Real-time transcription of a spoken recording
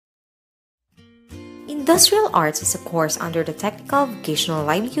Industrial Arts is a course under the Technical Vocational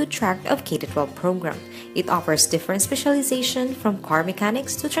Livelihood track of K-12 program. It offers different specialization from car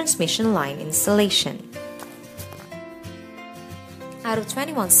mechanics to transmission line installation. Out of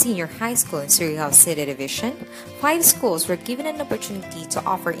 21 senior high school in Surigao City Division, 5 schools were given an opportunity to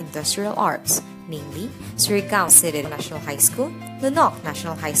offer industrial arts, namely Surigao City National High School, Lunok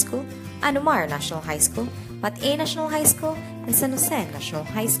National High School, Anumar National High School, Matae National High School, and San Jose National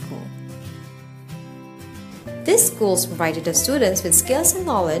High School. These schools provided the students with skills and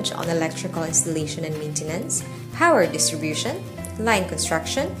knowledge on electrical installation and maintenance, power distribution, line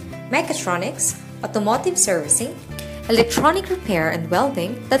construction, mechatronics, automotive servicing, electronic repair and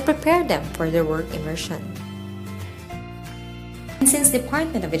welding that prepared them for their work immersion. And since the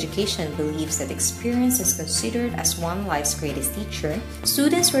Department of Education believes that experience is considered as one life's greatest teacher,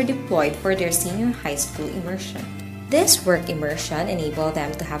 students were deployed for their senior high school immersion. This work immersion enabled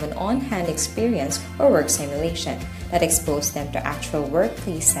them to have an on-hand experience or work simulation that exposed them to actual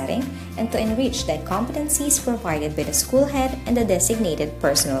workplace setting and to enrich the competencies provided by the school head and the designated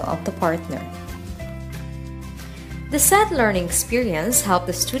personnel of the partner. The said learning experience helped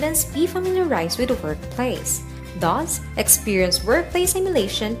the students be familiarized with the workplace, thus experience workplace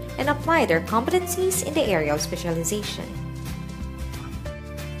simulation and apply their competencies in the area of specialization.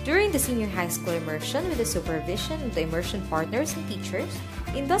 During the senior high school immersion with the supervision of the immersion partners and teachers,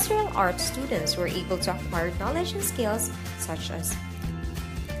 industrial arts students were able to acquire knowledge and skills such as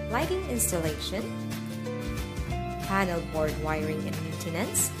lighting installation, panel board wiring and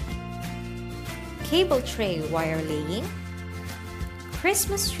maintenance, cable tray wire laying,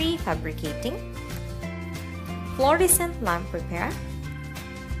 Christmas tree fabricating, fluorescent lamp repair,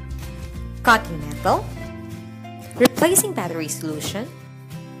 cutting metal, replacing battery solution,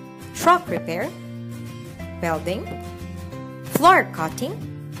 truck repair, welding, floor cutting,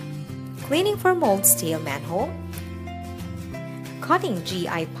 cleaning for mold steel manhole, cutting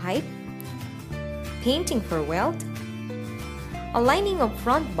GI pipe, painting for weld, aligning of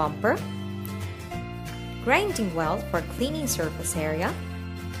front bumper, grinding weld for cleaning surface area,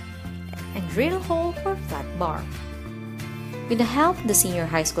 and drill hole for flat bar. With the help of the senior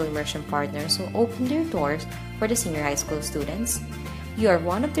high school immersion partners who opened their doors for the senior high school students, you are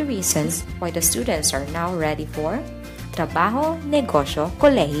one of the reasons why the students are now ready for Trabajo, Negosyo,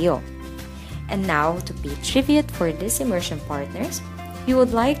 Kolehiyo. And now, to pay tribute for these immersion partners, we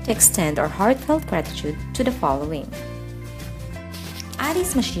would like to extend our heartfelt gratitude to the following.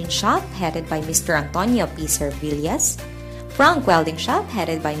 Addis Machine Shop, headed by Mr. Antonio P. Servillas, Frank Welding Shop,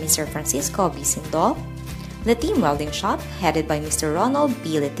 headed by Mr. Francisco B. Sindol, Latim Welding Shop, headed by Mr. Ronald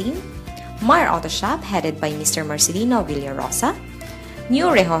B. Latim, Mar Auto Shop, headed by Mr. Marcelino Villarosa, New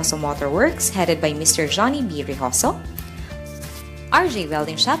Rejoso Motor Works, headed by Mr. Johnny B. Rejoso, RJ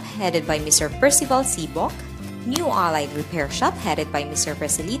Welding Shop, headed by Mr. Percival C. Boc, New Allied Repair Shop, headed by Mr.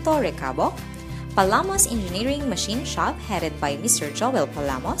 Presilito Recabo, Palamos Engineering Machine Shop, headed by Mr. Joel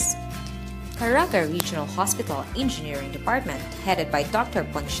Palamos, Caraga Regional Hospital Engineering Department, headed by Dr.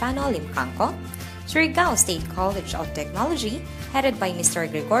 Ponciano Limcanco, Surigao State College of Technology, headed by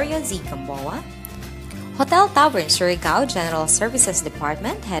Mr. Gregorio Z. Gamboa, Hotel Tavern Surigao General Services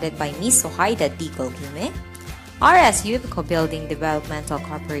Department, headed by Ms. Sohaida D. Golguime, RS Yubico Building Developmental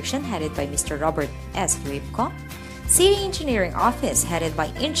Corporation, headed by Mr. Robert S. Yubico, City Engineering Office, headed by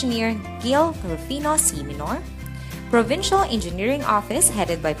Engineer Gil Rufino C. Minor, Provincial Engineering Office,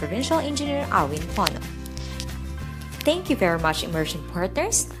 headed by Provincial Engineer Alwin Pono. Thank you very much, immersion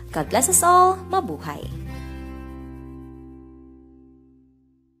partners. God bless us all. Mabuhay!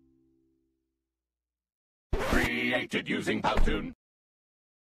 Created using Powtoon.